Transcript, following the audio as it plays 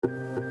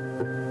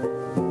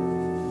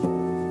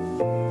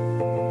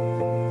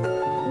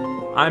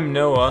I'm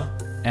Noah,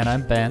 And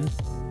I'm Ben.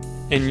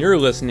 and you're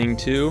listening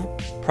to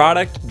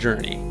Product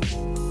Journey.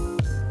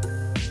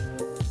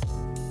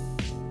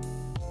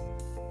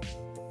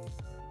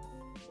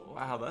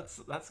 Wow,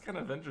 that's kind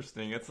of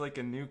interesting. It's like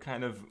a new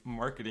kind of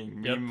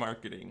marketing, Yep. meme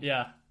marketing.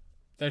 Yeah,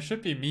 there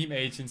should be meme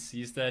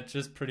agencies that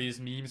just produce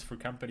memes for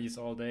companies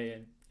all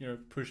day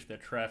and push their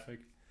traffic.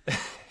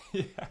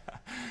 Yeah.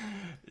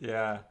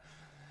 Yeah.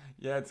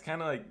 Yeah, it's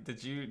kind of like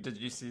did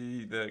you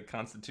see the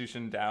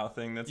Constitution DAO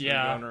thing that's been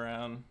Yeah. going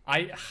around?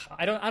 I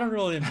don't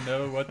really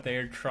know what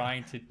they're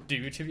trying to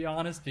do, to be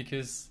honest,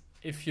 because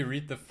if you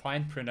read the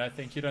fine print, I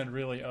think you don't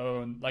really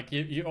own, like,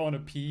 you own a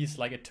piece,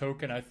 like a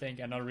token, I think,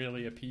 and not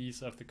really a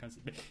piece of the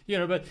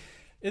Constitution. But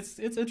it's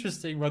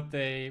interesting what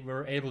they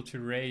were able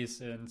to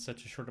raise in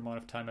such a short amount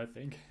of time, I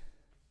think.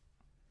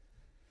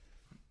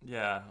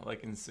 Yeah,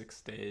 like in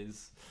 6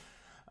 days.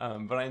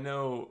 But I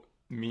know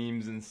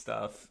memes and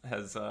stuff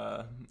has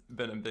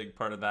been a big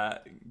part of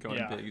that going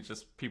Yeah. big.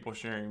 Just people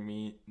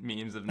sharing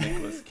memes of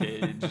Nicolas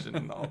Cage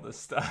and all this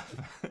stuff.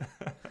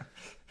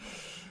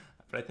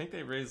 But I think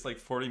they raised like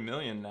 40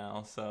 million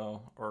now,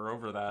 so or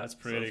over that. That's So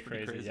pretty it's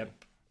crazy.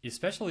 Yep.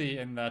 Especially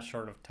in that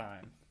short of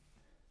time.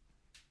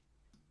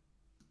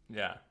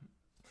 Yeah,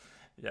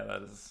 yeah,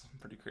 that is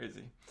pretty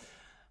crazy.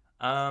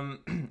 All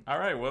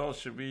right. Well,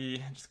 should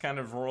we just kind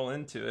of roll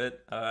into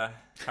it? How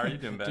are you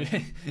doing,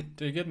 Ben?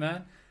 Doing good,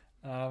 man.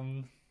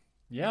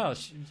 Yeah,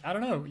 I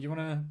don't know. You want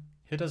to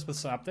hit us with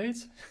some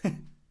updates?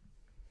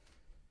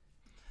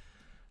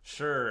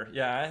 Sure.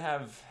 Yeah,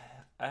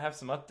 I have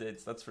some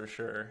updates. That's for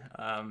sure.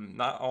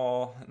 Not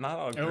all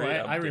Oh, great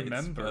I updates,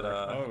 remember.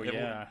 but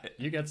Yeah.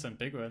 You get some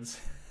big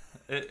ones.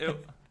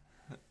 it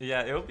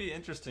yeah, it'll be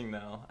interesting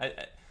though.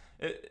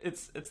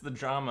 It's the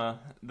drama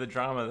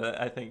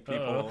that I think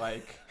people Uh-oh.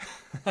 like.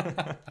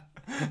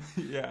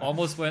 Yeah.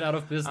 Almost went out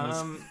of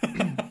business.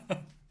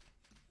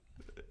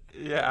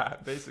 Yeah,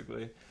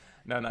 basically.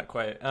 No, not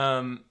quite.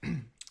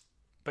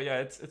 But yeah,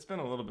 it's been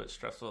a little bit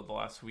stressful the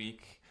last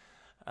week.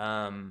 So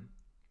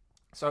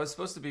I was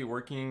supposed to be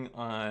working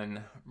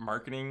on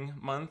Marketing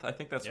Month. I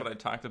think that's Yep. what I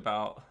talked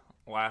about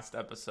last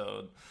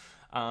episode.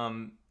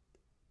 And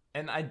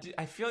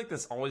I feel like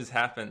this always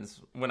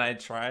happens when you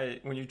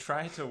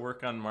try to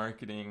work on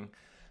marketing.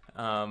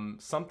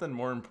 Something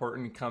more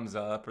important comes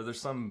up, or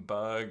there's some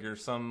bug or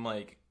some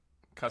like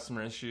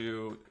customer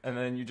issue, and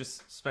then you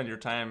just spend your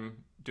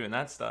time doing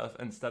that stuff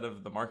instead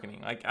of the marketing.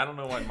 Like, I don't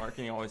know why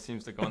marketing always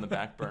seems to go on the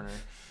back burner.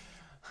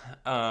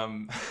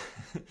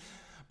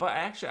 But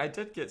I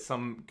did get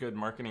some good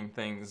marketing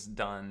things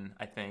done.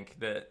 I think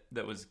that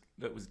was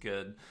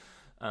good.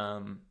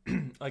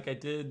 Like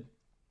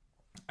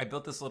I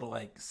built this little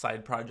like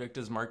side project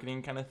as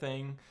marketing kind of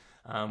thing,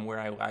 where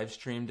I live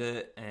streamed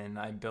it, and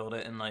I built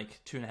it in like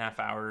 2.5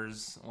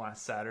 hours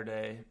last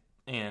Saturday.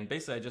 And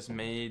basically I just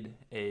made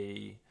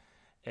a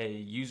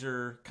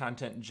user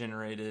content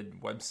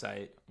generated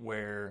website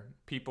where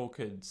people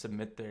could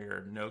submit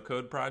their no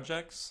code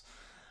projects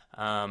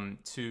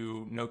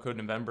to No Code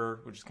November,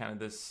 which is kind of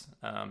this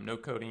no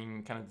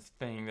coding kind of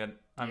thing that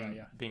I'm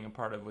being a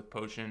part of with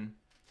Potion.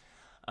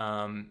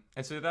 And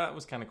so that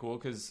was kind of cool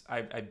because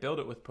I built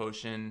it with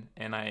Potion,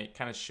 and I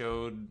kind of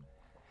showed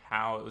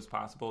how it was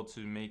possible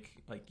to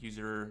make like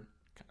user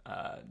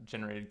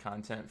generated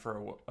content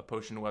for a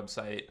Potion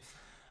website.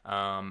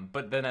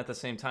 But then at the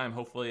same time,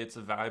 hopefully it's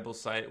a valuable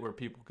site where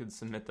people could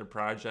submit their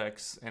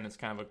projects, and it's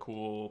kind of a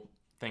cool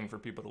thing for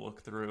people to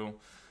look through.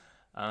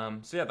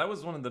 So yeah, that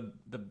was one of the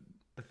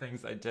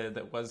things I did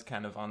that was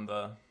kind of on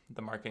the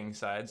marketing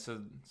side. So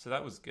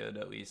that was good,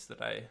 at least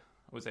that I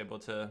was able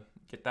to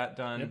get that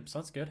done. Yep,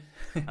 sounds good.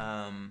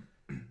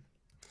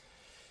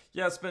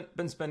 Yeah,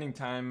 been spending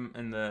time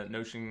in the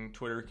Notion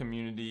Twitter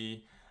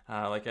community.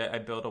 Like I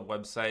built a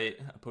website,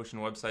 a Potion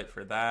website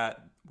for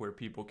that, where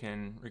people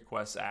can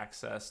request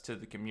access to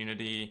the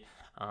community.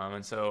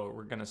 And so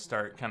we're going to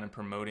start kind of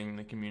promoting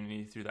the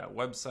community through that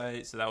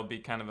website. So that will be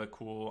kind of a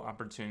cool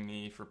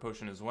opportunity for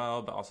Potion as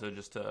well, but also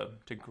just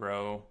to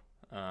grow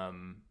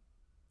the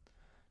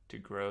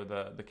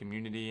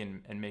community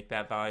and make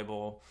that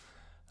valuable.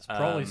 It's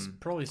probably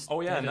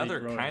oh yeah, steadily another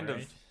growing, kind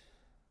right? of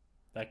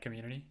that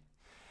community.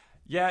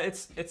 Yeah,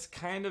 it's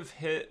kind of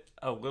hit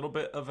a little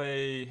bit of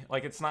a,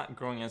 like, it's not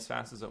growing as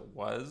fast as it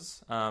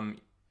was.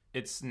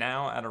 It's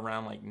now at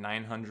around like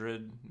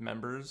 900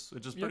 members,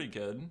 which is pretty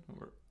good.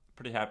 We're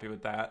pretty happy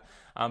with that.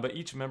 But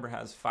each member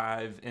has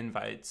 5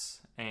 invites,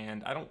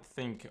 and I don't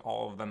think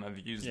all of them have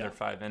used their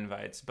 5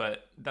 invites,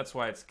 but that's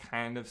why it's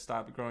kind of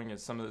stopped growing,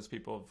 as some of those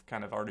people have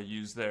kind of already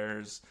used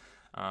theirs.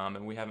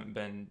 And we haven't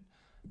been,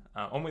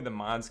 only the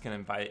mods can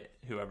invite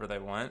whoever they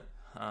want.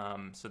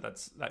 So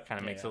that kind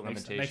of makes a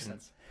limitation. Makes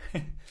sense.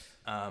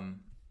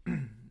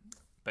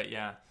 But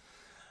yeah.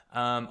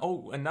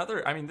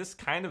 This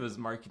kind of is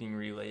marketing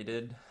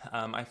related.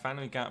 I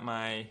finally got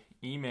my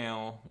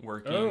email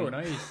working. Oh,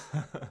 nice.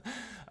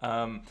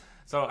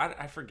 So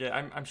I forget.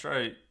 I'm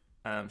sure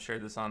I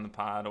shared this on the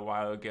pod a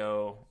while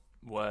ago.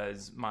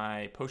 Was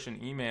my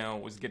Potion email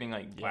was getting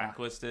like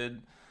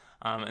blacklisted,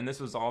 and this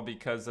was all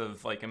because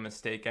of like a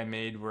mistake I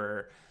made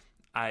where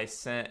I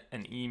sent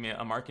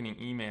a marketing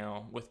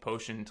email with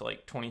Potion to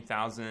like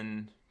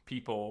 20,000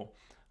 people.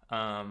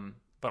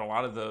 But a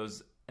lot of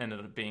those ended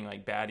up being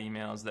like bad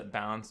emails that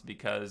bounced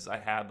because I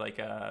had like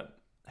a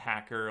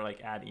hacker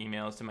like add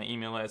emails to my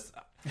email list,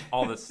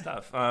 all this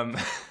stuff.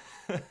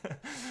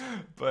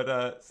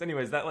 But so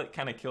anyways, that like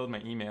kind of killed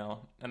my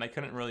email, and I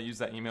couldn't really use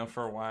that email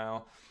for a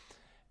while.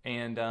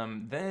 And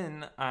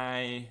then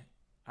I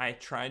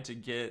tried to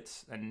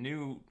get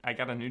I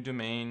got a new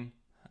domain,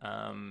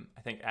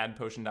 I think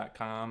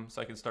addpotion.com,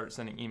 so I could start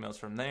sending emails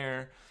from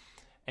there.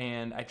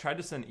 And I tried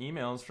to send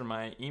emails from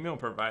my email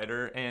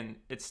provider, and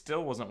it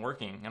still wasn't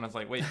working. And I was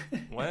like, wait,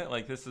 what?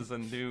 Like, this is a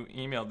new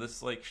email.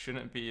 This like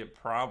shouldn't be a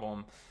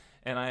problem.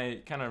 And I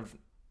kind of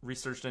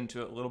researched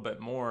into it a little bit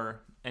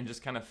more and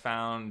just kind of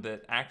found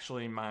that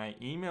actually my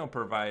email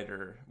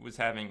provider was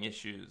having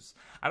issues.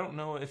 I don't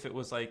know if it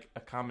was like a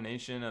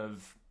combination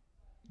of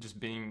just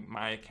being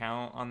my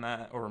account on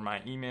that or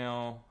my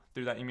email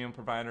through that email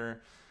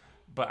provider,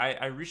 but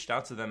I reached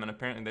out to them, and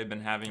apparently they've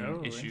been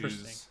having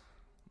issues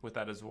with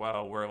that as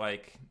well, where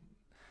like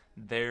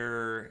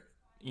their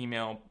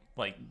email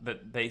like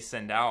that they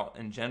send out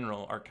in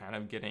general are kind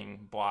of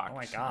getting blocked. Oh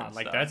my god,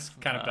 like that's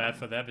kind of bad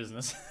for their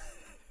business.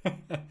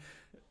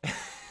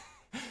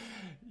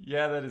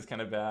 Yeah, that is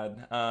kind of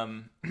bad.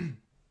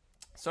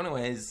 So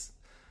anyways,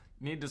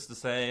 needless to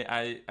say,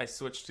 I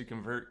switched to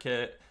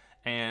ConvertKit,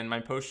 and my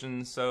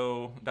Potion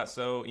so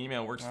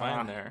email works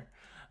fine there.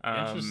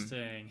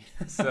 Interesting.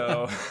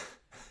 So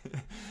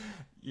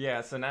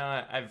yeah, so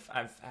now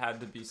I've had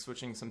to be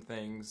switching some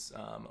things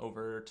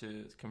over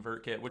to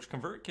ConvertKit, which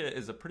ConvertKit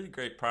is a pretty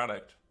great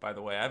product, by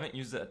the way. I haven't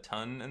used it a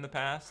ton in the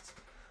past,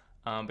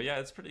 but yeah,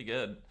 it's pretty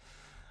good.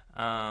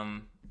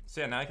 So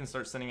yeah, now I can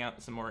start sending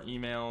out some more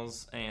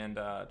emails and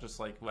just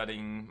like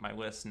letting my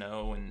list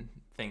know when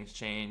things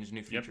change,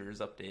 new features,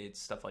 updates,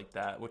 stuff like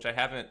that, which I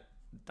haven't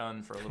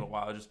done for a little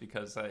while just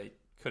because I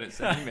couldn't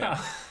send email.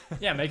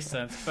 Yeah, makes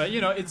sense. But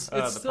you know, it's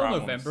still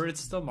problems. November.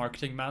 It's still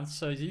marketing month,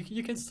 so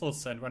you can still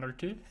send one or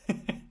two.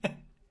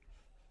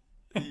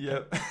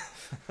 Yep.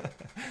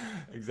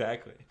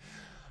 Exactly.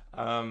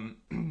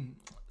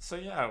 So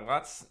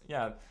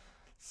yeah,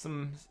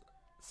 some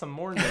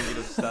more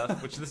negative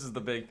stuff, which this is the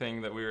big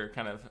thing that we were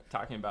kind of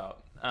talking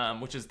about,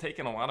 which has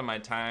taken a lot of my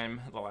time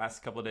the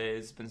last couple of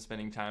days, been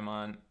spending time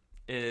on,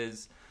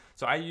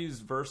 so I use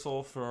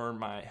Versal for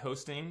my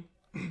hosting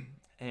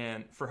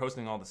and for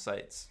hosting all the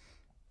sites.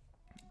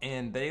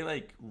 And they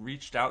like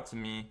reached out to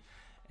me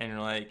and are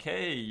like,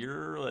 hey,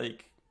 you're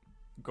like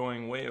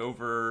going way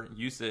over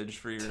usage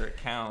for your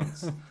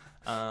accounts.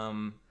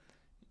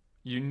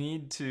 You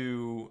need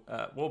to,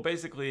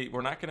 basically,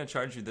 we're not going to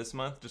charge you this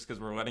month just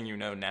because we're letting you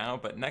know now,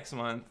 but next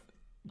month,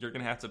 you're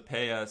going to have to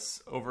pay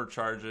us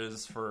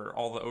overcharges for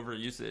all the over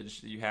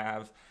usage that you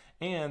have,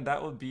 and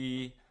that would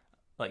be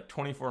like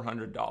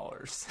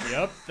 $2,400.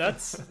 Yep,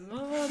 that's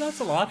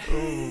a lot.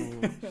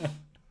 Ooh.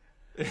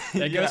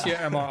 That goes to your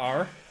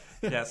MRR.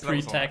 Yeah, so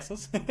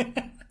pre-taxes.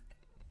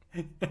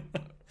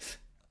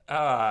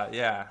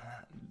 Yeah,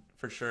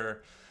 for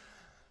sure.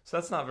 So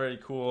that's not very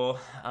cool.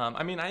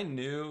 I mean, I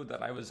knew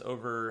that I was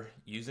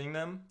overusing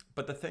them,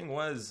 but the thing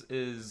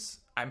is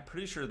I'm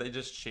pretty sure they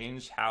just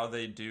changed how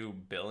they do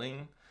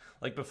billing.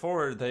 Like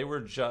before, they were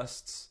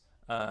just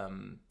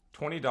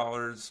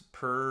 $20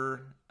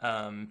 per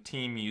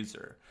team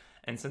user.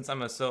 And since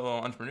I'm a solo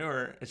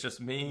entrepreneur, it's just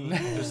me,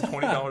 just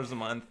 $20 a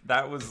month.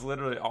 That was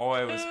literally all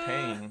I was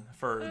paying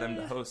for them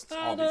to host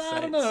all these sites. I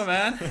don't know,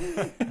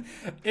 man.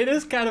 It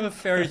is kind of a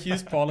fair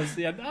use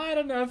policy, and I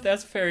don't know if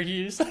that's fair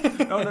use.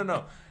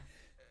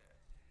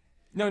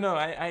 No,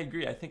 I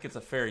agree. I think it's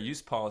a fair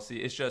use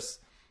policy. It's just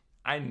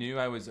I knew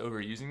I was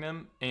overusing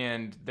them,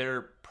 and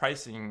their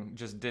pricing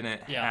just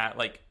didn't have,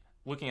 like,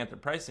 looking at the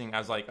pricing, I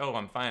was like, oh,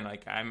 I'm fine.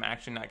 Like, I'm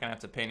actually not going to have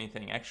to pay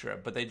anything extra.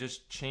 But they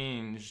just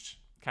changed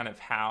kind of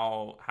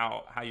how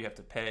you have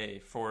to pay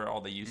for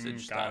all the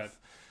usage stuff. It.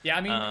 Yeah,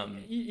 I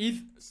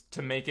mean,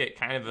 to make it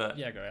kind of a...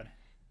 Yeah, go ahead.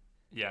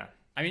 Yeah.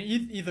 I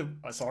mean, either...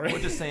 sorry. We're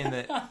just saying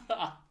that...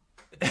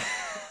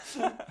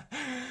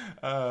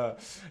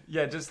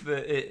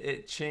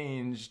 it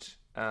changed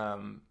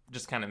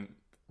just kind of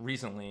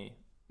recently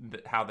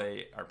how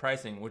they are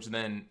pricing, which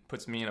then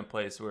puts me in a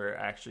place where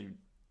actually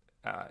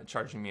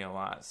charging me a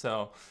lot.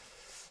 So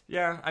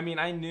yeah, I mean,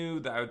 I knew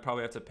that I would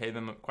probably have to pay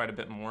them quite a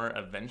bit more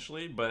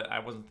eventually, but I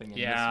wasn't thinking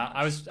this much.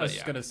 I was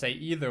just gonna say,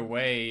 either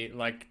way,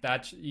 like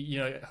that, you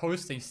know,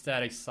 hosting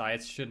static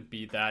sites shouldn't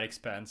be that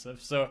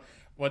expensive. So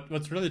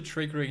what's really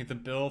triggering the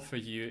bill for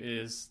you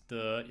is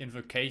the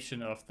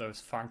invocation of those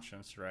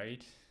functions,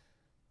 right?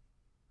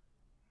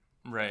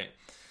 Right.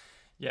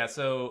 Yeah,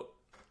 so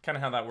kind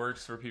of how that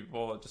works for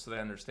people, just so they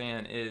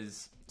understand,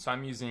 is so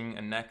I'm using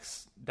a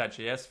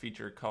Next.js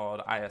feature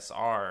called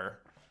ISR.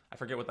 I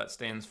forget what that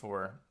stands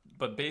for,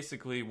 but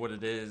basically what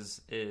it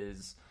is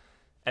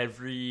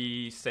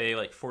every, say,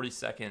 like 40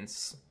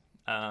 seconds,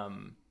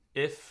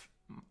 if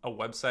a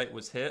website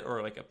was hit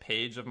or like a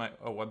page of a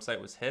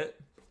website was hit,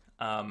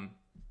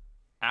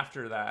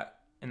 after that,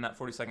 in that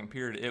 40-second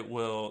period, it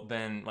will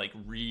then like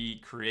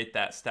recreate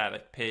that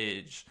static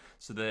page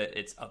so that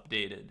it's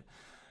updated.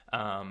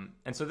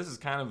 And so this is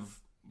kind of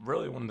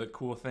really one of the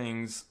cool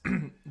things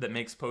that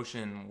makes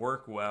Potion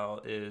work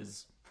well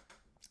is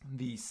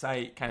the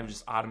site kind of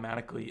just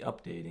automatically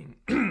updating,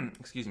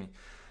 excuse me,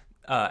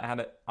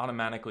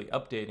 automatically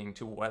updating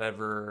to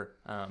whatever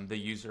the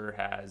user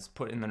has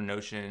put in their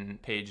Notion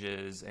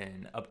pages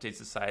and updates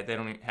the site. They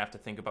don't even have to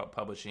think about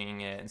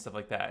publishing it and stuff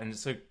like that. And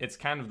so it's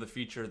kind of the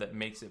feature that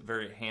makes it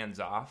very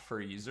hands-off for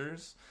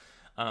users.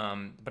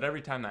 But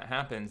every time that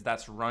happens,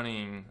 that's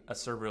running a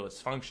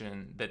serverless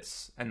function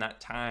and that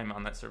time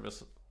on that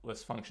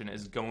serverless function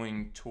is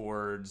going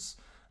towards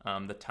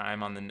the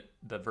time on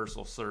the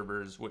Vercel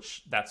servers,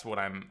 which that's what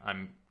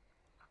I'm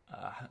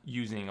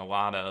using a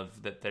lot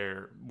of, that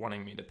they're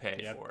wanting me to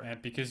pay for.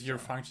 And because your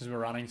functions were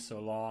running so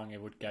long,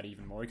 it would get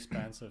even more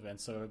expensive, and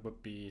so it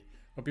would be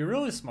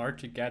really smart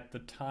to get the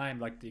time,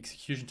 like the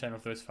execution time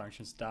of those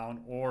functions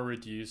down, or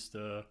reduce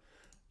the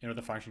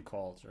function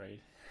calls,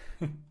 right?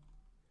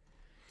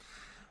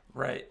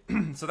 Right.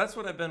 So that's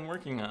what I've been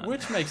working on,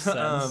 which makes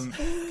sense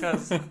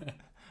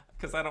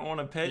because I don't want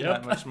to pay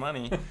that much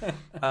money.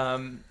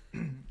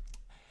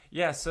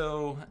 Yeah.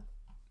 So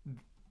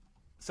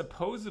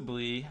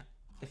supposedly,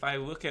 if I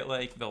look at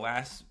like the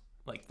last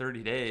like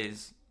 30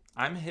 days,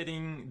 I'm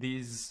hitting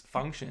these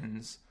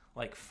functions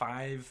like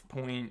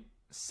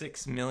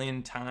 5.6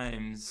 million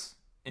times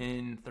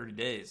in 30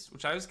 days,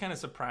 which I was kind of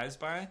surprised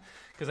by,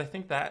 because I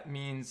think that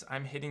means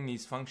I'm hitting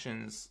these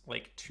functions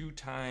like 2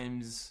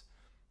 times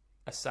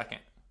a second,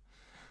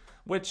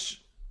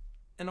 which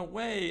in a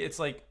way it's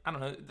like, I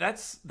don't know,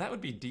 that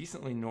would be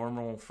decently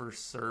normal for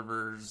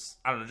servers.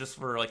 I don't know, just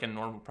for like a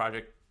normal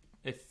project,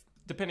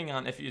 depending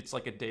on if it's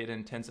like a data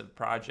intensive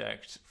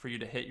project, for you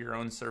to hit your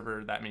own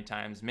server that many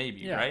times,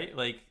 maybe, right?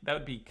 Like that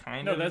would be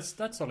kind of... No, that's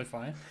totally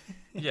fine.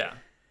 Yeah.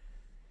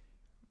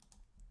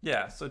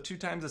 So 2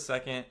 times a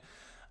second.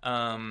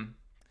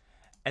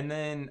 And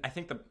then I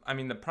think the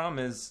problem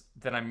is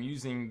that I'm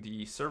using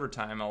the server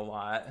time a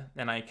lot,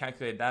 and I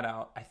calculated that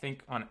out. I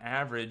think on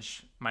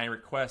average, my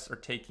requests are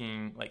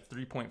taking like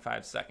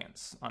 3.5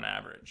 seconds on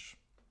average.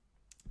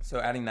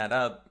 So adding that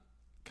up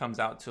comes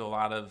out to a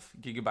lot of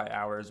gigabyte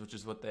hours, which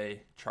is what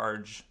they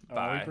charge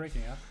by. We're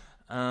breaking up.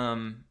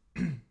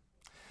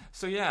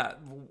 So yeah,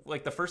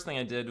 like the first thing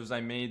I did was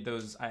I made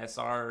those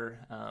ISR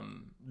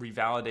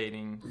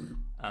revalidating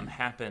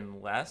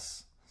happen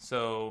less.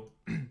 So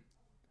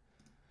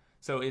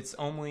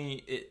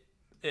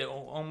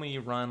it'll only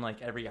run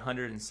like every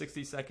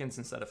 160 seconds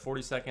instead of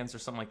 40 seconds or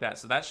something like that.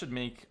 So that should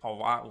make a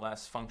lot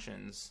less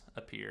functions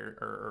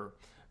appear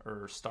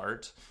or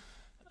start.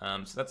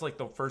 So that's like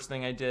the first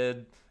thing I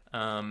did.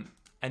 And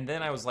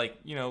then I was like,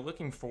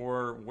 looking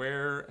for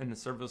where in the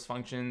serverless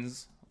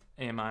functions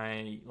am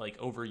I like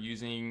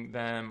overusing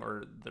them,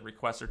 or the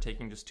requests are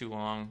taking just too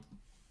long.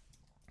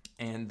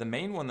 And the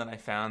main one that I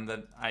found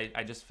that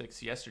I just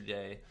fixed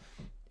yesterday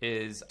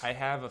is I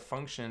have a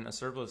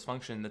serverless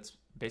function that's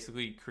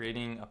basically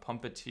creating a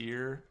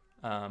Puppeteer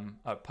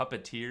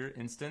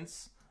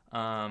instance.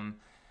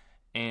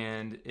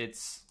 And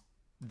it's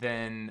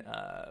then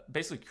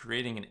basically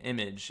creating an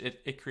image.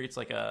 It creates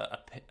like a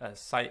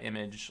site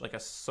image, like a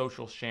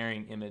social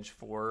sharing image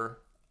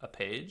for a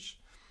page.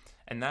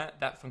 And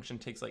that function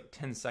takes like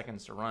 10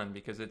 seconds to run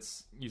because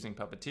it's using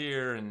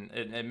Puppeteer, and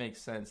it makes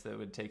sense that it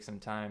would take some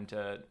time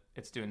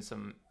it's doing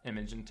some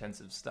image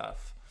intensive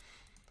stuff.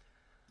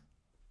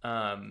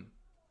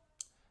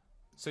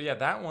 So yeah,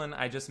 that one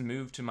I just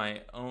moved to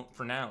my own,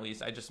 for now at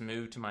least, I just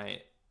moved to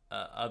my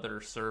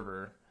other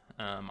server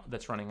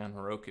that's running on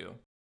Heroku.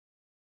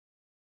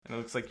 And it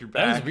looks like you're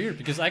back. That was weird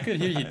because I could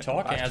hear you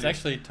talking. I was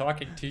actually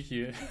talking to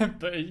you,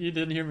 but you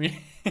didn't hear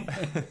me.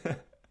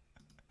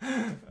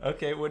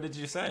 Okay, what did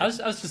you say? I was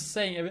just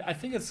saying, I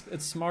think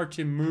it's smart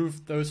to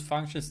move those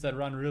functions that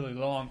run really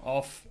long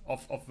off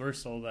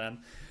Vercel then.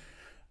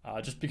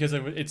 Just because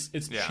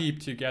it's cheap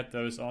to get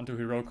those onto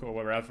Heroku or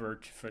wherever,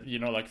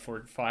 like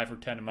for 5 or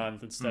 10 a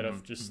month instead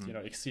of just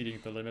exceeding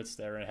the limits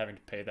there and having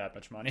to pay that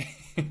much money.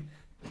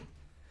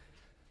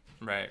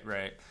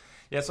 Right.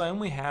 Yeah, so I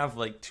only have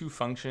like 2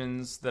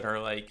 functions that are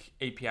like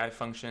API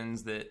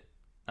functions that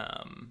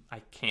I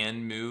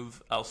can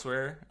move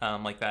elsewhere,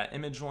 like that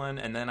image one,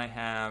 and then I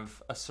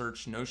have a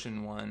search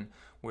Notion one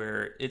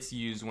where it's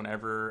used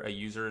whenever a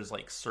user is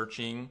like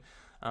searching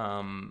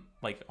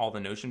like all the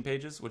Notion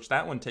pages, which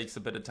that one takes a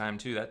bit of time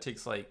too. That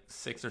takes like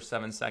 6 or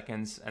 7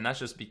 seconds, and that's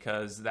just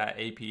because that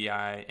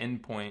API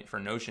endpoint for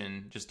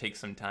Notion just takes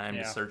some time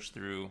to search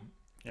through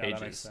pages.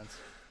 That makes sense.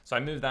 So I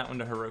moved that one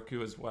to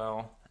Heroku as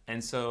well,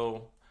 and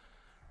so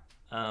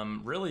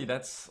really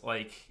that's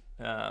like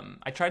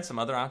I tried some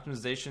other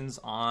optimizations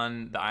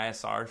on the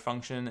ISR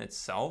function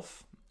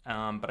itself,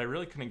 but I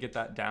really couldn't get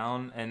that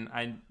down, and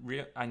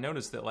I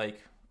noticed that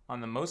like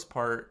on the most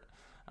part,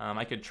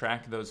 I could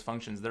track those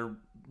functions. They're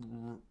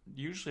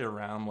usually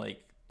around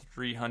like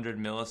 300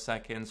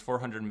 milliseconds,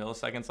 400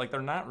 milliseconds. Like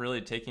they're not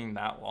really taking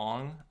that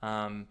long.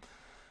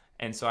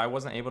 And so I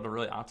wasn't able to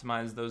really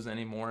optimize those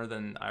any more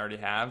than I already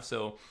have.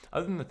 So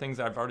other than the things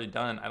that I've already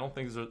done, I don't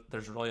think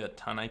there's really a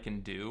ton I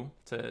can do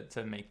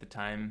to make the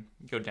time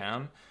go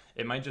down.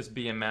 It might just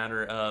be a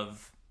matter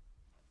of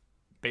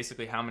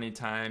basically how many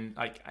times,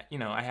 like, you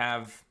know, I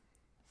have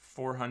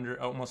 400,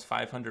 almost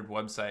 500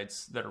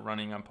 websites that are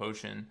running on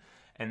Potion.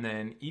 And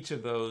then each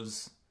of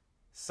those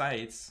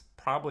sites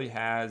probably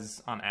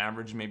has on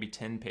average maybe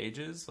 10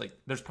 pages. Like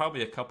there's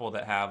probably a couple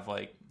that have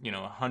like, you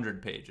know,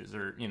 100 pages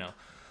or, you know,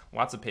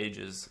 lots of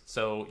pages.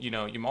 So, you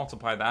know, you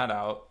multiply that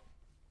out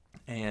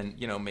and,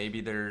 you know, maybe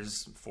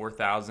there's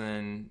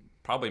 4,000,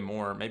 probably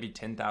more, maybe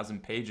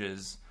 10,000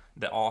 pages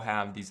that all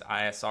have these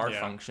ISR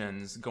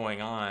functions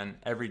going on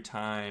every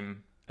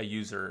time a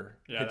user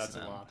hits that's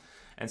them. a lot.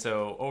 And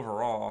so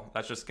overall,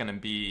 that's just going to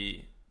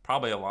be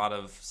probably a lot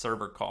of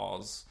server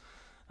calls.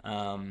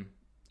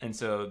 And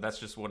so that's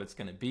just what it's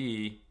going to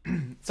be.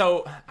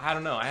 So I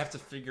don't know. I have to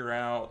figure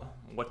out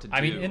what to do.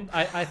 I mean,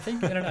 I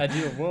think in an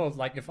ideal world,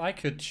 like if I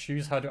could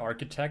choose how to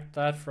architect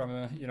that from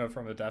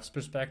a dev's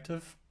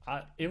perspective,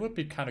 it would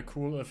be kind of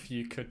cool if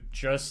you could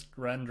just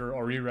render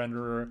or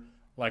re-render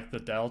like the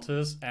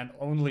deltas, and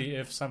only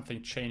if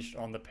something changed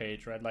on the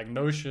page, right? Like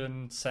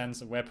Notion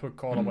sends a webhook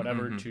call or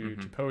whatever to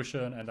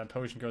Potion, and then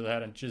Potion goes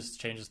ahead and just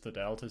changes the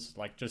deltas,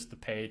 like just the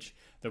page,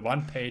 the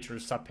one page or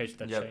sub page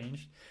that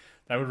changed.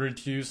 That would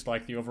reduce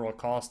like the overall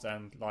cost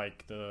and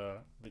like the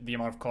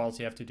amount of calls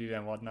you have to do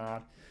and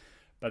whatnot.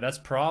 But that's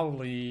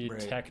probably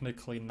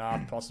technically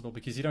not possible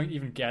because you don't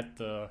even get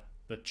the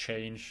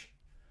change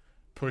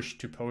push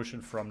to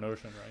Potion from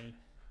Notion, right?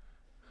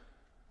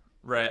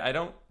 Right, I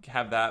don't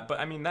have that,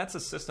 but I mean that's a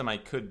system I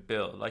could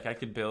build. Like I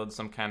could build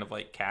some kind of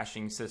like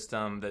caching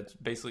system that's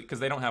basically, because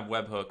they don't have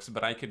webhooks,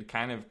 but I could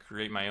kind of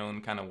create my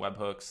own kind of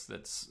webhooks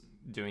that's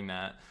doing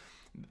that.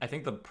 I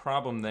think the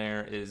problem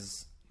there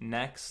is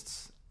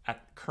Next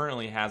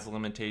currently has a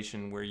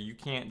limitation where you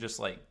can't just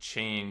like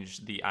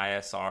change the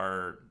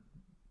ISR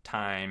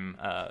time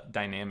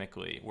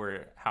dynamically,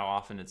 where how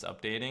often it's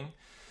updating.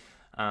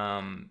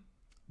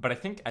 But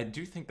I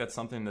do think that's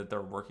something that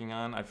they're working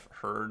on. I've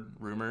heard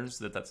rumors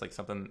that that's like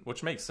something,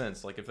 which makes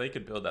sense. Like if they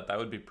could build that, that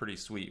would be pretty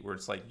sweet, where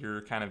it's like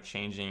you're kind of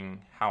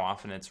changing how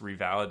often it's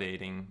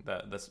revalidating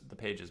the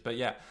pages. But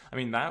yeah, I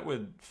mean, that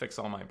would fix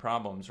all my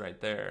problems right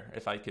there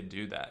if I could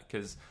do that,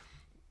 because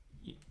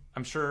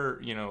I'm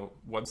sure, you know,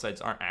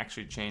 websites aren't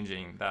actually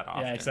changing that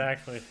often. Yeah,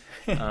 exactly.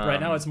 Right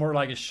now it's more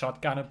like a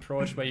shotgun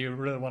approach where you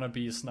really want to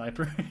be a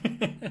sniper.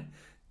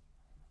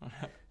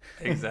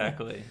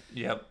 Exactly.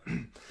 Yep.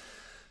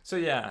 So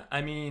yeah,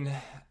 I mean,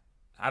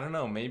 I don't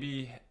know,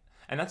 maybe,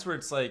 and that's where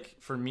it's like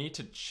for me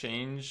to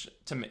change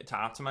to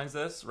optimize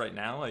this right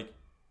now, like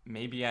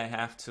maybe I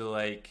have to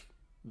like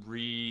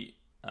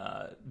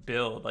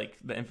build like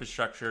the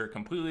infrastructure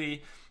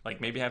completely. Like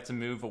maybe I have to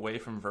move away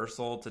from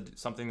Vercel to do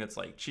something that's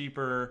like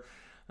cheaper,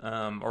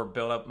 or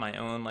build up my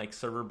own like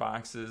server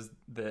boxes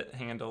that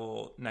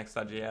handle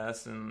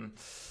Next.js, and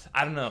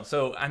I don't know.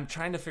 So I'm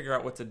trying to figure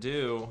out what to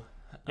do.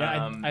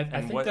 Yeah, I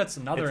think that's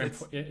another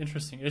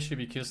interesting issue,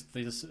 because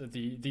these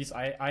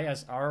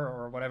ISR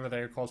or whatever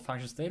they're called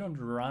functions, they don't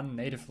run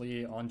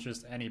natively on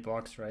just any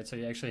box, right? So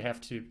you actually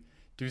have to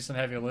do some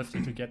heavy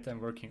lifting to get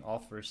them working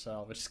off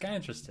Vercel, which is kind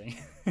of interesting.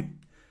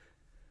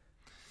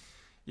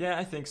 Yeah,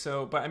 I think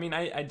so. But I mean,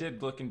 I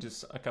did look into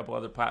a couple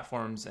other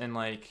platforms, and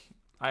like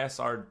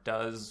ISR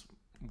does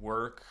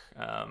work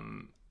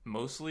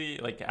mostly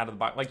like out of the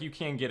box. Like you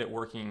can get it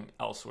working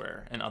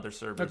elsewhere in other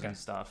servers and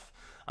stuff.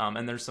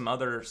 And there's some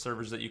other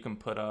servers that you can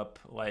put up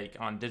like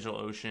on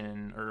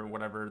DigitalOcean or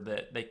whatever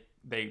that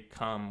they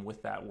come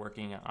with that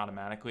working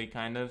automatically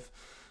kind of.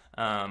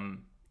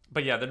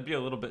 But yeah, there'd be a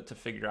little bit to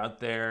figure out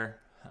there.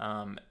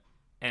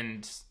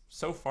 And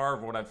so far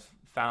what I've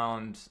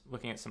found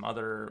looking at some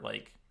other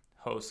like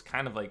hosts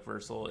kind of like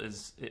Vercel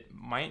is it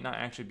might not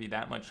actually be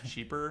that much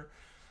cheaper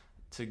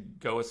to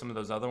go with some of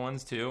those other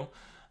ones too.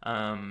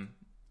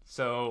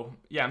 So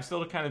yeah, I'm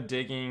still kind of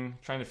digging,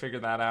 trying to figure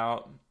that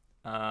out.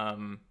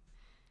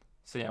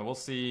 So yeah, we'll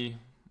see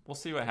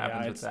what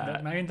happens with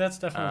that. I mean, that's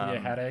definitely a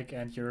headache,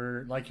 and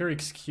you're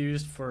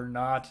excused for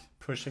not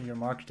pushing your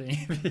marketing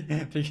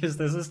because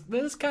this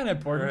is kind of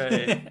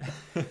important.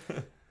 Right.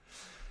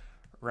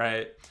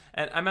 Right.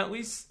 And I'm at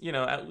least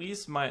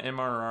my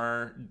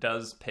MRR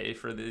does pay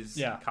for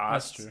these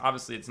costs. That's true.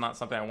 Obviously, it's not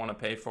something I want to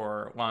pay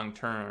for long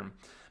term.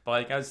 But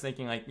like I was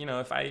thinking, like, you know,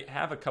 if I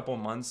have a couple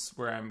months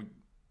where I'm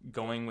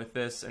going with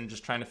this and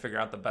just trying to figure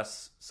out the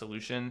best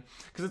solution,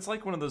 because it's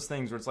like one of those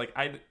things where it's like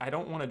I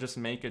don't want to just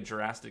make a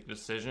drastic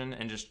decision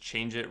and just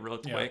change it real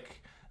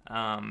quick,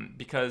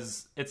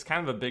 because it's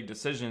kind of a big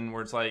decision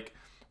where it's like,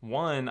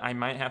 one, I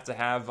might have to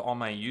have all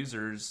my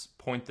users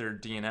point their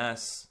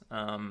DNS,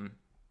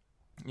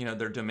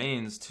 their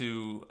domains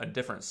to a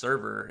different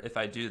server if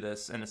I do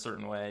this in a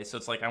certain way. So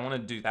it's like I want to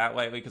do that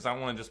lightly because I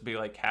want to just be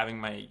like having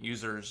my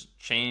users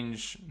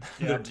change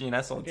their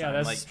DNS all the time. Yeah,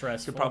 that's like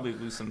stressful. Could probably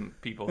lose some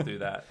people through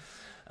that.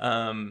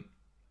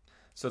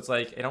 So it's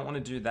like I don't want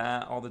to do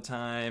that all the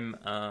time.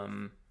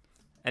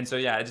 And so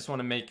yeah, I just want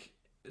to make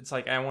it's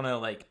like I want to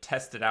like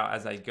test it out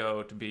as I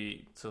go to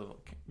be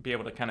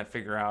able to kind of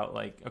figure out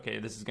like, okay,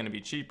 this is going to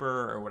be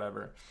cheaper or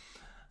whatever.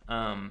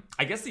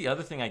 I guess the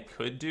other thing I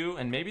could do,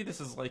 and maybe this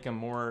is like a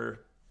more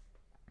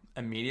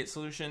immediate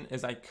solution,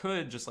 is I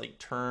could just like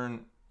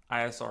turn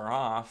ISR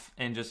off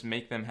and just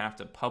make them have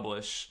to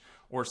publish,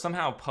 or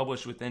somehow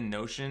publish within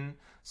Notion,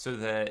 so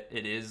that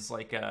it is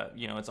like a,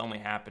 you know, it's only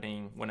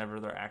happening whenever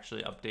they're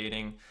actually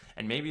updating.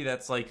 And maybe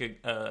that's like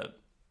a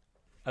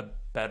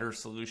better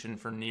solution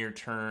for near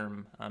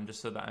term,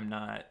 just so that I'm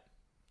not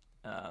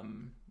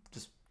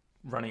just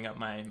running up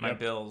my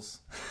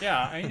bills. Yeah,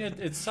 I mean,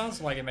 it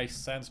sounds like it makes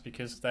sense,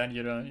 because then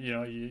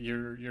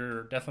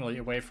you're definitely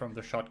away from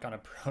the shotgun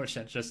approach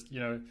and just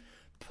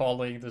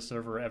polling the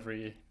server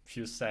every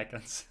few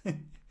seconds.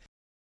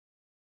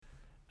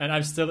 And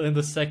I'm still in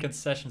the second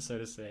session, so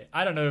to say.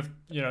 I don't know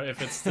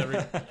if it's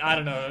I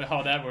don't know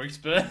how that works,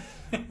 but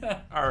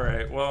all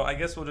right. Well, I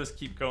guess we'll just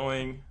keep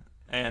going,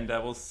 and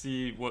we'll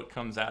see what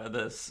comes out of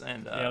this.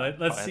 And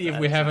let's see if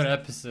we have an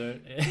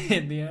episode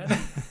in the end.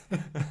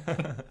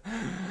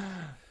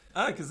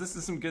 Because this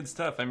is some good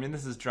stuff. I mean,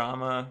 this is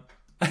drama.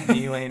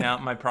 Me laying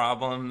out my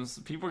problems.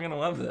 People are gonna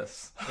love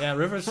this. Yeah,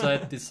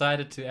 Riverside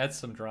decided to add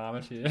some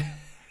drama to it.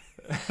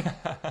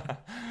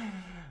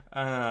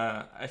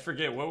 I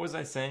forget, what was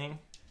I saying?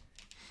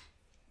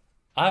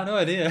 I have no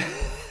idea.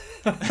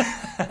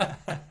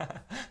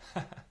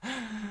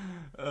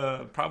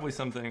 Probably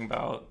something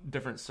about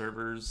different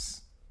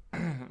servers.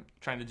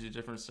 Trying to do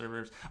different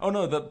servers. Oh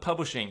no, the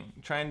publishing.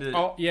 Trying to.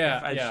 Oh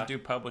yeah, I should do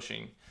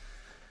publishing.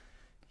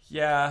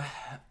 Yeah,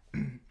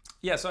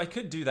 yeah. So I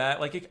could do that.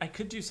 Like I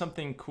could do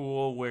something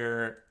cool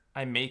where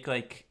I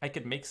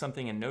could make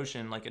something in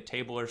Notion, like a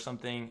table or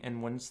something,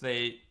 and once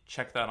they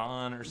check that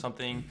on or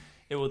something,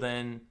 it will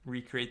then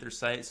recreate their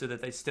site so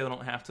that they still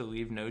don't have to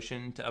leave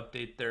Notion to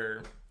update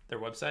their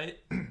website.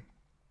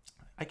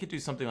 I could do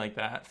something like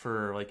that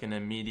for like an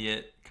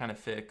immediate kind of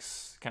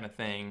fix kind of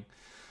thing.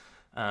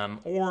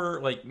 Or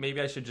like maybe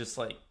I should just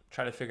like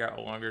try to figure out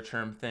a longer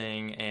term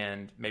thing,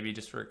 and maybe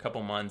just for a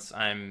couple months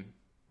I'm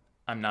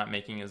not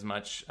making as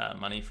much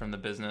money from the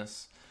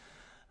business.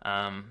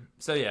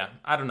 So yeah,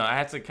 I don't know. I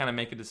have to kind of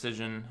make a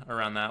decision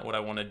around that, what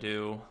I want to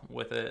do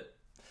with it.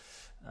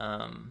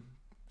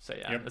 So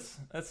yeah, yep.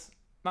 That's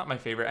not my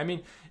favorite. I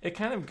mean, it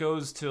kind of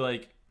goes to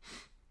like,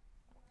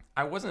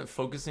 I wasn't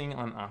focusing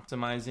on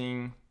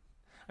optimizing.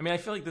 I mean, I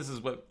feel like this is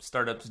what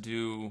startups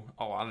do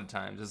a lot of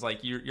times, is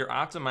like you're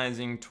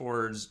optimizing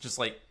towards just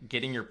like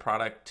getting your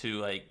product to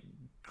like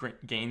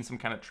gain some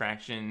kind of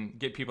traction,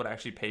 get people to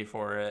actually pay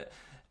for it.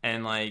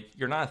 And like,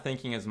 you're not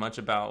thinking as much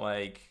about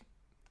like,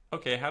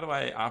 okay, how do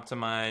I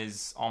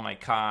optimize all my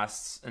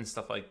costs and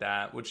stuff like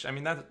that? Which, I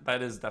mean,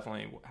 that is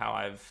definitely how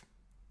I've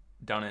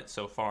done it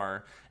so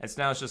far. It's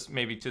just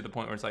maybe to the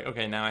point where it's like,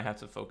 okay, now I have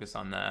to focus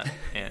on that,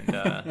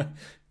 and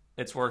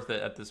it's worth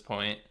it at this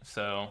point.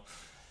 So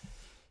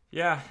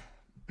yeah,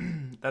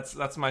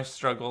 that's my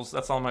struggles.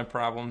 That's all my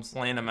problems.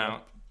 Laying them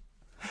out.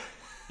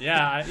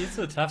 Yeah, it's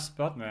a tough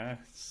spot, man.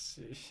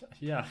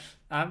 Yeah,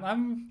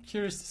 I'm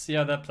curious to see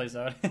how that plays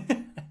out.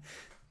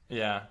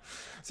 Yeah.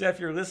 So yeah,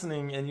 if you're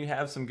listening and you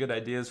have some good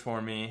ideas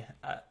for me,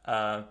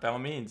 by all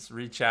means,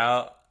 reach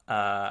out.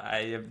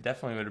 I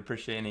definitely would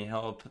appreciate any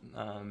help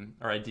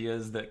or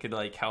ideas that could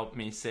like help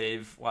me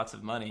save lots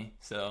of money.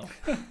 So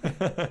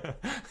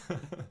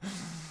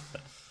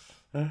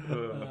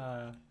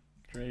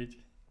great.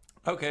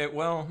 Okay,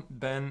 well,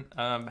 Ben,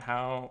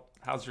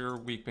 how's your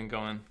week been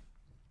going?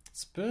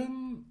 It's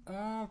been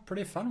a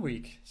pretty fun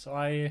week. So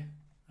I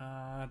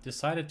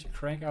decided to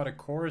crank out a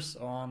course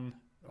on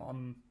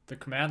the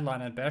command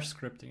line and bash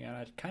scripting, and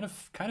I kind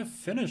of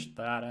finished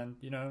that, and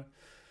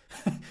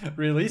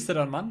released it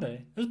on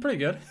Monday. It was pretty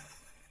good.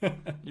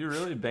 You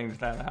really banged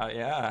that out,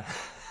 yeah.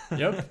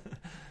 Yep.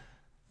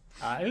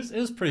 It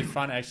was pretty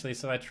fun actually.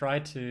 So I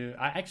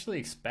actually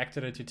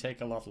expected it to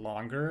take a lot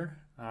longer.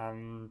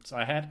 So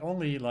I had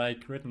only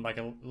like written like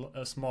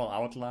a small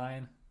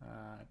outline.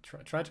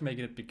 Tried to make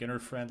it beginner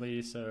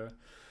friendly, so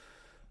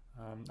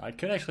I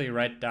could actually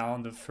write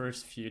down the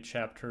first few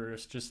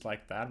chapters just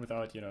like that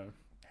without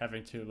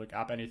having to look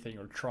up anything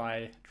or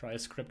try a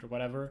script or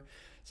whatever.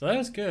 So that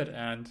was good.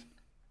 And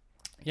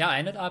yeah, I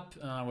ended up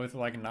with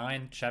like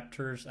 9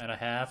 chapters and a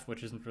half,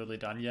 which isn't really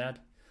done yet,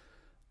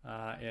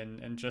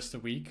 in just a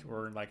week,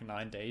 or like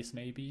 9 days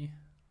maybe.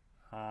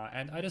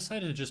 And I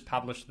decided to just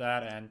publish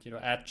that and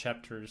add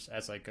chapters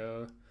as I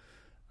go.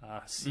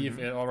 See if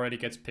it already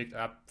gets picked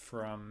up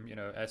from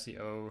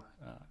SEO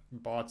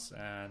bots,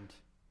 and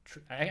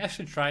I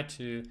actually tried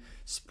to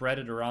spread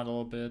it around a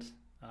little bit.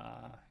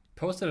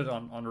 Posted it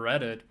on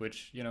Reddit,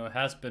 which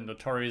has been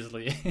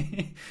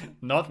notoriously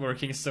not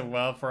working so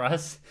well for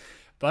us,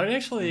 but it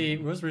actually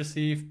was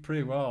received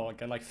pretty well. I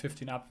got like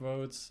 15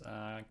 upvotes,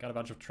 got a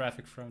bunch of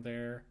traffic from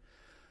there,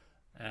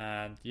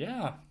 and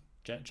yeah,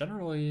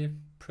 generally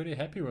pretty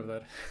happy with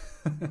it.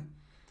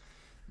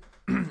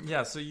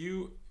 Yeah, so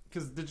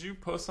did you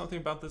post something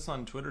about this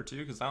on Twitter too?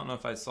 Because I don't know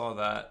if I saw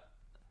that.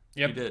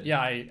 Yep. You did.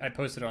 Yeah, I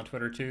posted on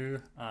Twitter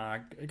too. I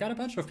got a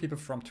bunch of people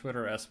from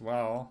Twitter as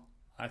well.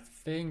 I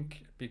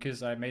think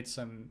because I made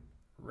some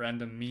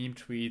random meme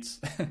tweets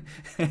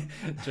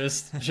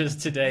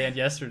just today and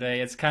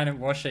yesterday, it's kind of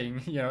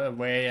washing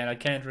away, and I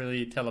can't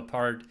really tell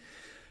apart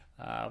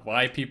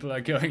why people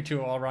are going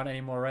to All Run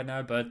anymore right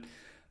now. But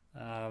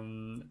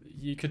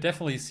you could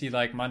definitely see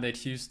like Monday,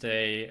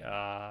 Tuesday.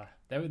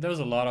 There was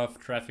a lot of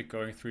traffic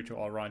going through to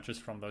All Run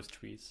just from those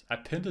tweets. I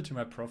pinned it to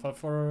my profile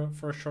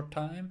for a short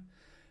time,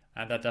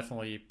 and that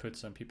definitely put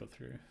some people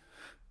through.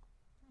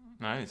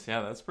 Nice.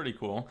 Yeah, that's pretty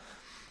cool.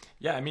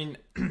 Yeah, I mean,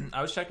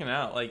 I was checking it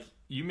out. Like,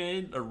 you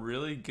made a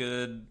really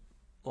good,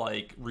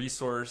 like,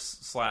 resource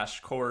slash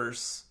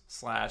course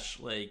slash,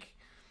 like,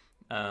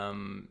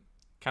 kind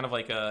of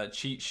like a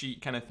cheat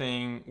sheet kind of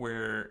thing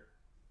where,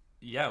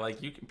 yeah,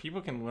 like,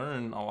 people can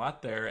learn a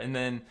lot there. And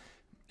then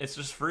it's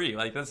just free.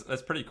 Like,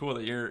 that's pretty cool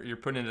that you're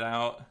putting it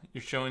out.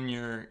 You're showing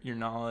your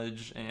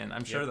knowledge, and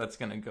I'm sure that's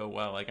going to go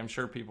well. Like, I'm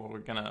sure people are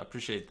going to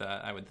appreciate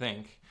that, I would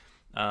think.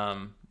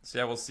 So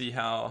yeah, we'll see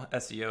how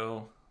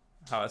SEO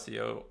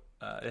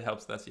it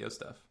helps the SEO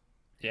stuff.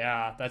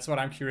 Yeah, that's what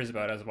I'm curious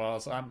about as well.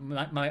 So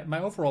my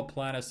overall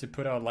plan is to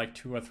put out like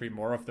 2 or 3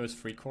 more of those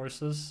free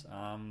courses,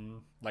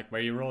 like where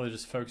you really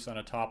just focus on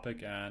a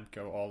topic and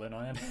go all in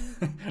on it.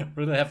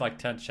 Really have like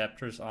 10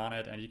 chapters on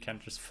it, and you can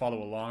just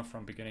follow along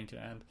from beginning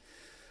to end.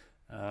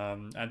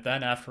 And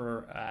then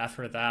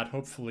after that,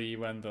 hopefully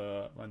when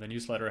the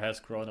newsletter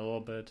has grown a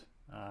little bit,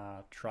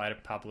 try to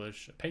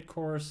publish a paid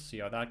course, see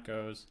how that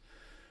goes.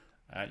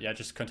 Yeah,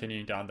 just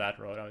continuing down that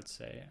road, I would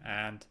say.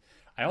 And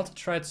I also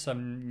tried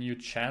some new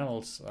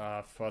channels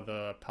for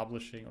the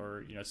publishing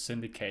or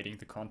syndicating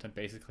the content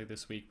basically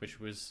this week, which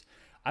was,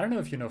 I don't know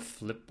if you know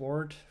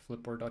Flipboard,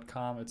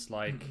 flipboard.com. It's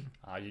like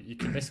you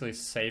can basically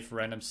save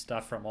random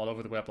stuff from all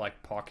over the web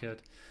like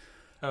Pocket.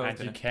 Oh,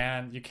 okay.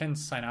 And you can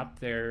sign up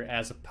there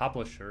as a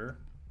publisher.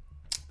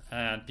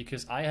 And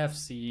because I have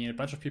seen a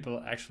bunch of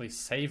people actually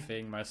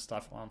saving my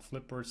stuff on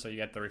Flipboard, so you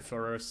get the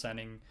referrers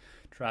sending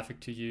traffic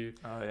to you.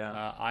 Oh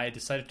yeah. I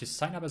decided to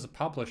sign up as a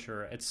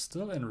publisher. It's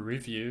still in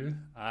review,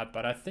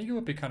 but I think it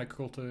would be kind of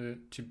cool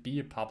to be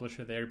a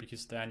publisher there,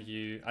 because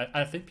then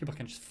I think people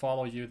can just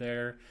follow you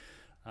there,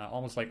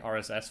 almost like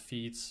RSS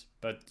feeds.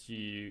 But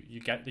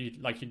you get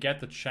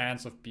the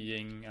chance of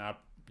being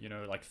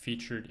like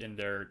featured in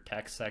their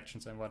text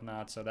sections and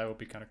whatnot. So that would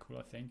be kind of cool,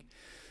 I think.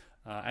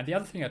 And the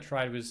other thing I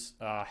tried was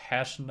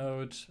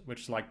Hashnote,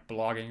 which is like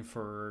blogging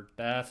for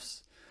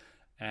devs.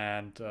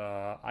 And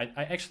I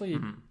actually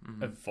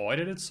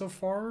avoided it so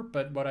far,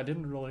 but what I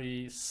didn't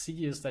really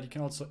see is that you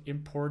can also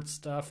import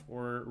stuff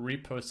or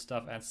repost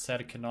stuff and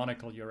set a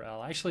canonical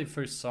URL. I actually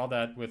first saw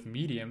that with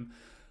Medium,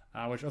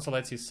 which also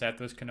lets you set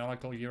those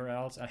canonical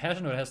URLs. And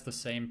Hashnote has the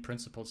same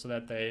principle, so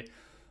that they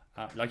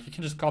like you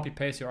can just copy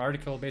paste your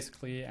article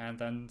basically and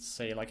then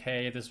say like,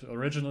 hey, this was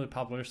originally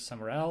published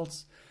somewhere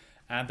else.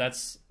 And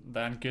that's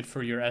then good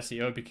for your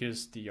SEO,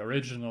 because the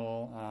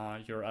original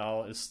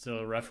URL is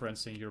still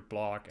referencing your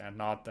blog and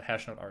not the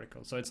Hashnote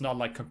article. So it's not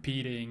like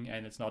competing,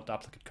 and it's not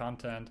duplicate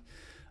content,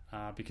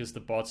 because the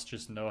bots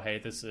just know, hey,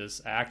 this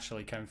is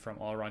actually coming from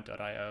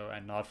allrun.io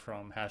and not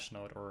from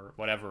Hashnote or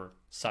whatever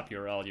sub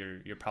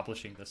URL you're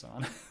publishing this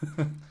on.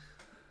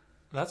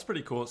 That's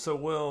pretty cool.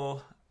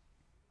 So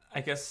I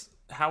guess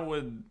how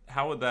would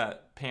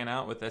that pan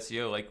out with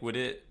SEO? Like, would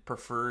it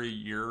prefer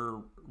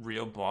your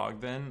real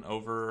blog then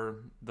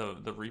over the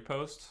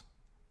repost?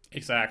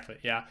 Exactly,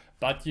 yeah.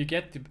 But you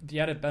get the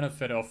added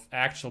benefit of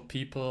actual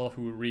people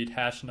who read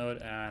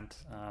Hashnote and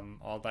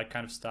all that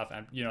kind of stuff,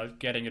 and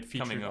getting it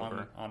featured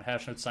on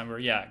Hashnote somewhere.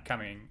 Yeah,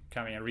 coming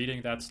and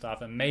reading that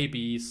stuff, and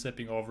maybe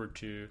sipping over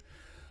to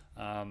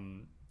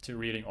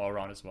reading All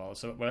Run as well.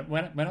 So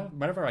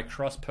whenever I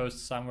cross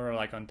post somewhere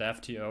like on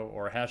DevTO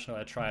or Hashnote,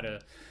 I try to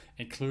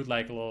include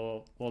like a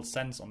little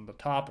sentence on the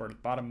top or the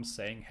bottom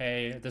saying,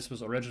 hey, this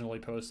was originally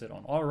posted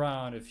on All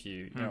Run. If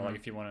you like,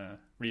 if you want to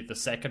read the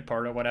second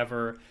part or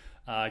whatever,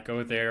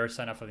 go there,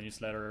 sign up for the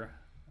newsletter,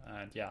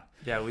 and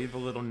leave a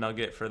little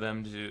nugget for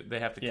them they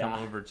have to come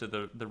over to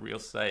the real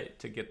site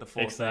to get the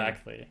full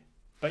exactly thing.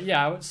 But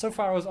yeah, so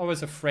far I was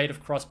always afraid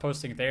of cross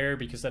posting there,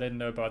 because I didn't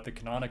know about the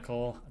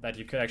canonical, that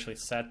you could actually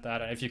set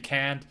that, and if you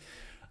can't,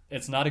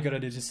 it's not a good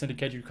idea to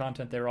syndicate your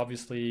content there,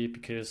 obviously,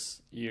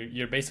 because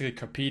you're basically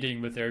competing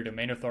with their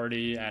domain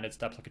authority, and it's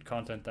duplicate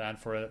content then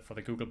for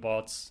the Google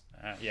bots.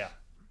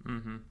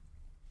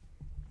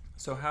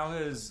 So how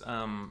is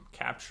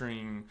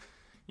capturing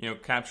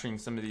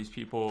some of these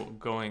people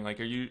going? Like,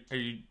 are you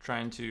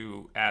trying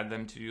to add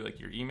them to like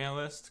your email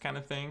list kind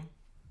of thing?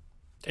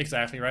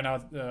 Exactly. Right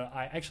now,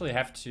 I actually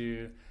have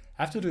to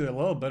do a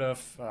little bit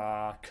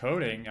of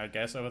coding, I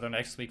guess, over the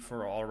next week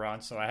for All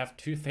Run. So I have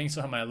 2 things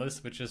on my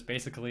list, which is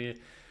basically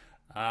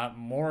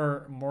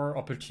more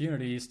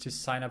opportunities to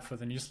sign up for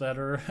the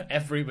newsletter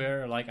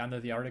everywhere, like under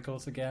the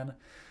articles again.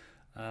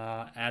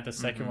 And the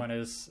second one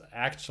is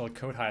actual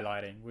code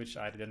highlighting, which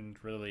I didn't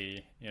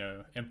really,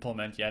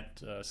 implement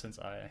yet since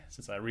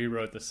I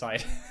rewrote the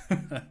site.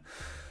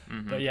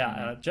 But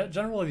yeah,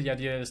 generally the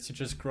idea is to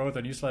just grow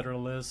the newsletter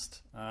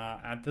list,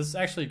 and this is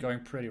actually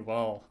going pretty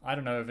well. I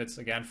don't know if it's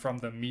again from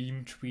the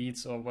meme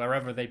tweets or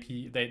wherever they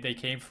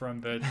came from,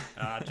 but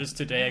just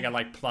today I got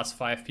like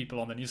 +5 people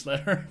on the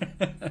newsletter.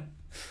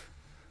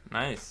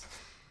 Nice.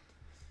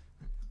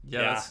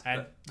 Yeah,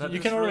 and that you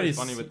is can really already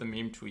funny with the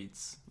meme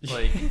tweets.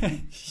 Like,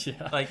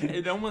 yeah, like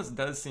it almost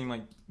does seem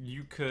like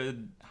you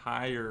could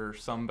hire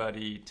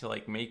somebody to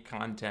like make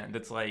content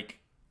that's like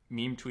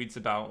meme tweets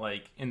about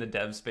like in the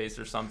dev space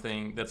or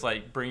something that's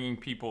like bringing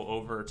people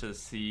over to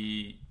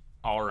see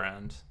All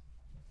Around.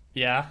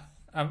 yeah.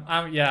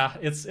 Yeah,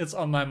 it's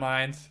on my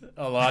mind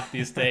a lot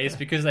these days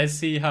because I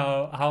see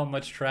how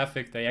much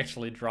traffic they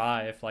actually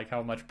drive, like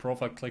how much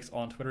profile clicks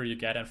on Twitter you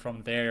get, and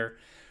from there,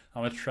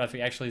 how much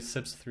traffic actually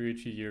sips through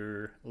to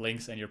your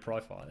links and your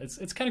profile.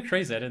 It's kind of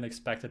crazy. I didn't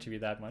expect it to be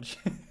that much.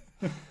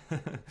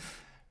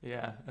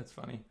 Yeah, that's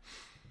funny.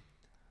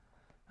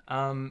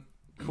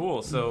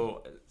 Cool.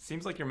 So it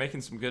seems like you're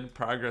making some good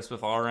progress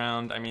with All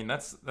Around. I mean,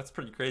 that's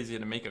pretty crazy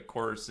to make a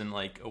course in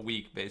like a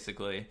week,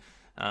 basically,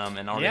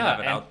 and already have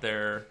it out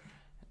there.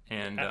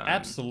 And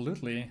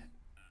absolutely.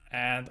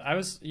 And I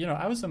was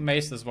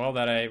amazed as well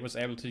that I was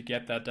able to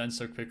get that done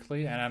so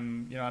quickly, and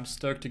I'm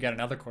stoked to get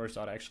another course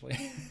out actually.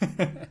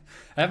 I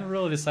haven't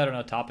really decided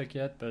on a topic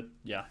yet, but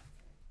yeah.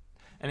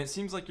 And it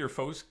seems like you're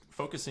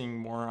focusing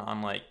more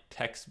on like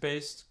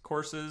text-based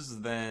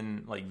courses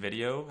than like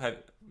video.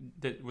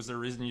 Was there a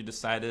reason you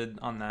decided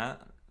on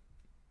that?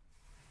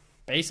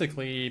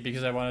 Basically,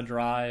 because I want to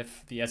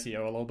drive the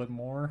SEO a little bit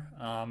more.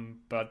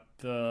 But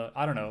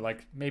I don't know,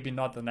 like maybe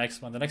not the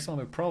next one. The next one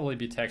would probably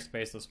be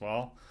text-based as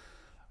well.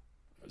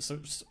 So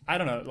I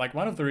don't know, like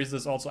one of the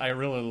reasons also I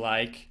really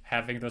like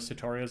having those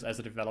tutorials as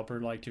a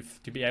developer, like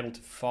to be able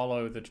to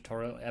follow the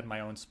tutorial at my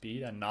own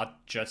speed and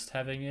not just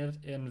having it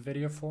in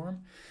video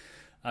form.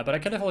 But I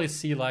can definitely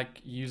see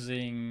like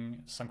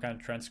using some kind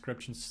of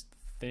transcription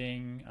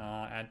thing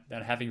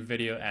and having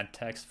video and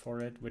text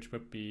for it, which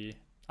would be,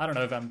 I don't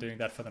know if I'm doing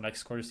that for the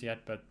next course yet,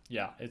 but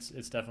yeah, it's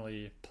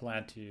definitely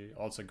planned to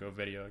also go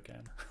video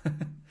again.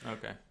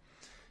 Okay.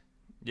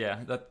 Yeah,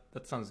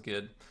 that sounds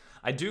good.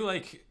 I do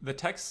like the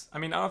text. I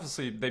mean,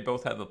 obviously they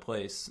both have a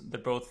place.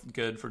 They're both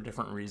good for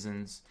different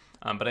reasons.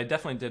 But I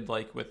definitely did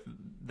like with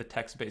the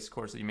text-based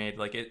course that you made.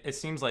 Like it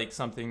seems like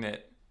something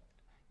that,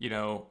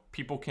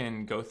 people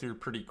can go through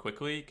pretty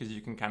quickly because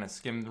you can kind of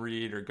skim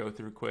read or go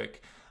through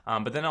quick.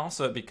 But then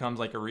also it becomes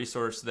like a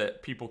resource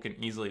that people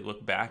can easily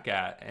look back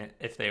at, and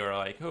if they were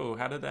like, oh,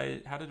 how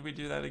did we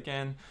do that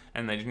again?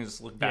 And they can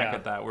just look back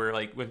at that. Where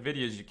like with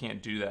videos you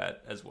can't do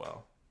that as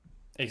well.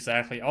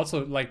 Exactly.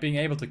 Also, like being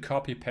able to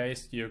copy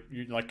paste your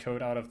like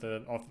code out of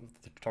the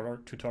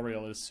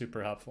tutorial is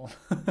super helpful.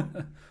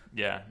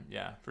 Yeah,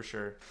 for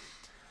sure.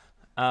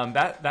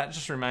 That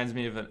just reminds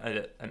me of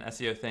an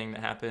SEO thing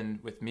that happened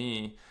with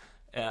me.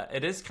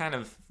 It is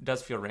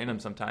does feel random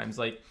sometimes.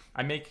 Like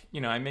I make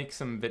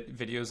some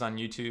videos on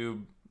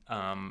YouTube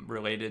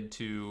related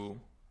to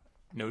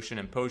Notion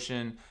and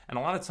Potion, and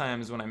a lot of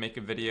times when I make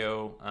a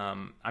video,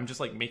 I'm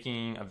just like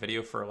making a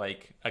video for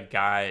like a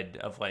guide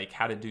of like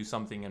how to do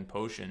something in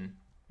Potion.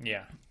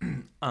 Yeah.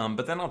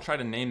 But then I'll try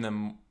to name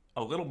them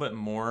a little bit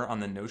more on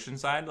the Notion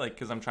side, like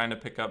because I'm trying to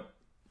pick up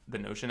the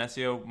Notion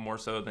SEO more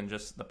so than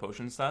just the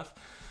Potion stuff.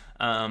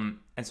 And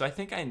so I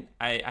think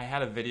I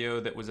had a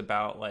video that was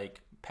about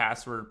like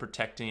password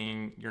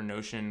protecting your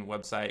Notion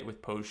website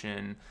with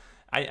Potion.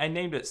 I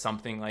named it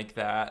something like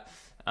that.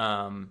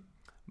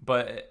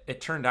 But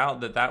it turned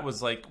out that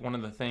was like one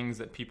of the things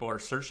that people are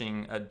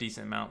searching a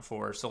decent amount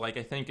for. So like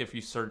I think if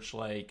you search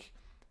like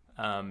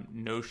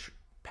Notion,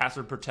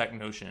 password protect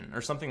Notion or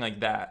something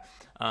like that,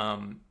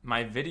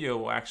 my video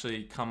will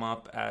actually come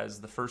up as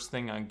the first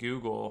thing on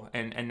Google,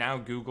 and now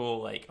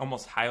Google like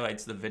almost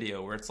highlights the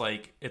video where it's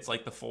like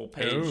the full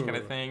page kind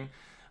of thing,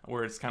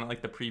 where it's kind of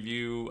like the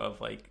preview of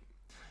like.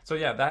 So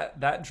yeah,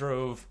 that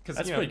drove, because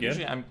that's pretty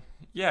good.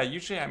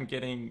 Usually I'm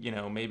getting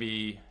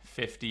maybe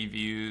 50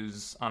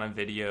 views on a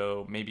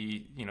video,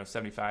 maybe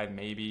 75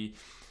 maybe,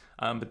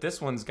 but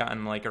this one's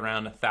gotten like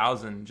around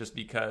 1,000 just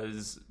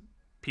because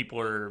people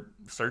are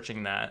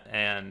searching that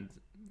and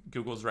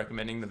Google's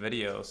recommending the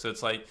video. So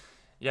it's like,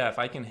 yeah, if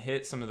I can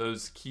hit some of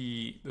those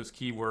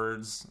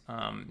keywords,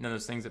 and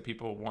those things that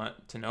people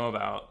want to know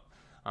about,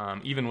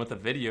 even with a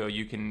video,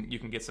 you can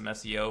get some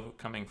SEO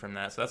coming from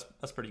that. So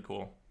that's pretty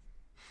cool.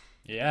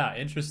 Yeah,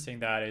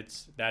 interesting that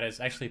is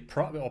actually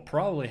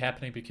probably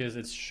happening because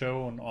it's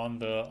shown on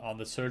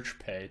the search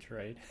page,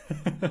 right?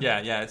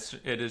 yeah,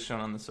 it is shown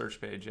on the search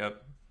page.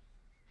 Yep.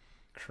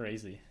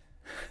 Crazy.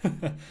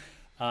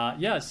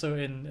 So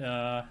in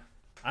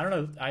I don't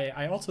know.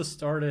 I also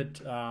started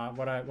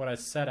what I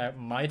said I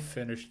might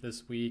finish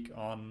this week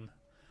on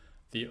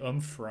the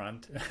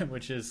front,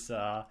 which is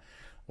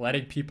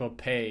letting people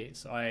pay.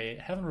 So I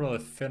haven't really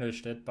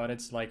finished it, but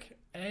it's like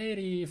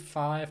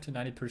 85 to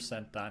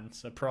 90% done,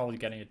 so probably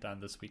getting it done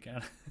this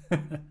weekend.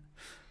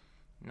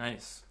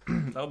 Nice.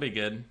 That'll be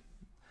good.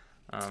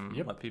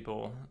 Yep. Let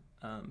people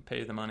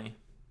pay the money.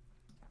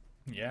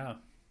 Yeah.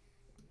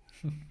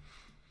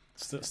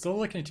 Still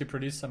looking to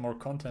produce some more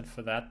content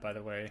for that, by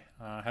the way.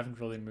 Haven't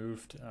really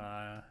moved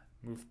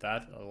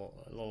that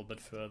a little bit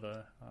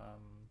further.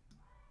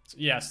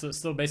 Yeah,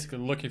 still basically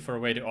looking for a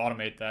way to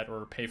automate that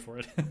or pay for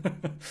it.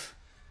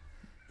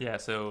 Yeah,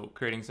 so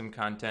creating some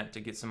content to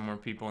get some more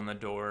people in the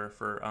door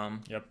for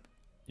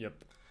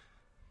Yep.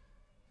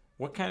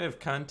 What kind of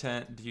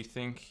content do you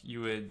think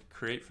you would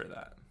create for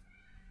that?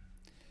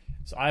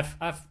 So I've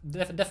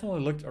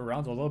definitely looked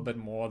around a little bit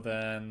more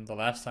than the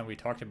last time we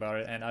talked about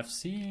it, and I've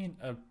seen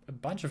a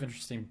bunch of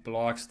interesting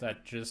blogs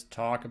that just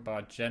talk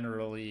about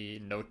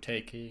generally note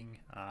taking,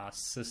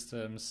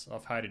 systems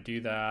of how to do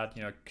that.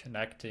 You know,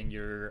 connecting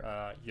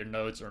your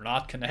notes or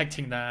not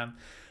connecting them,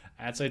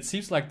 and so it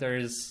seems like there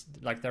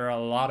are a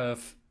lot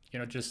of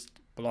just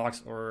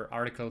blogs or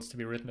articles to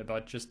be written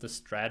about just the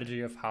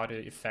strategy of how to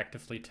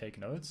effectively take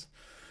notes.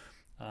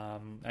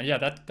 And yeah,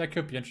 that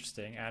could be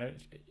interesting. And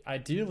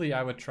ideally,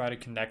 I would try to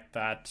connect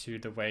that to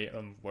the way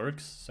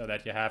works, so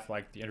that you have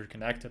like the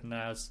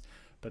interconnectedness,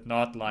 but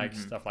not like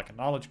stuff like a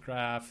knowledge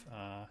graph.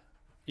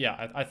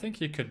 Yeah, I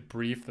think you could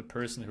brief the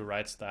person who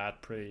writes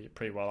that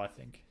pretty well, I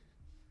think.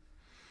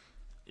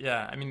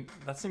 Yeah, I mean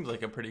that seems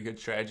like a pretty good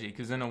strategy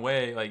because in a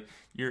way, like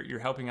you're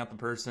helping out the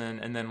person,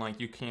 and then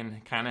like you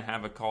can kind of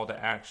have a call to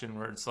action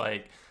where it's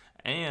like,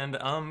 and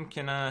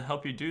can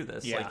help you do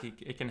this. Yeah.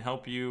 Like it can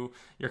help you.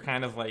 You're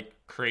kind of like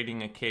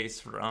creating a case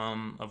for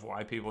of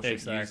why people should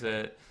use Exactly.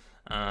 it.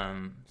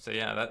 So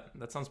yeah,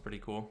 that sounds pretty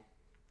cool.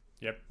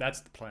 Yep, that's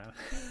the plan.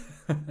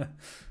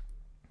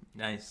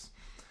 Nice.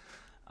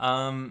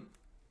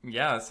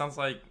 Yeah, it sounds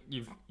like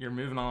you're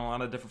moving on a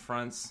lot of different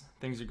fronts.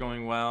 Things are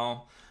going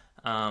well.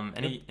 Yep,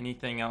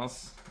 Anything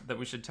else that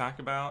we should talk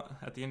about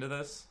at the end of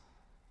this?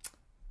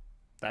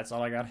 that's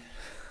all I got.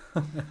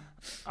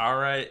 All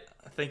right.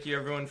 Thank you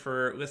everyone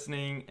for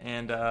listening,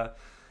 and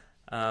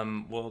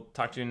we'll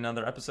talk to you in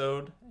another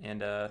episode,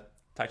 and talk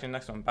to you in the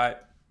next one. Bye.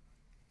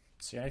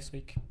 See you next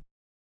week.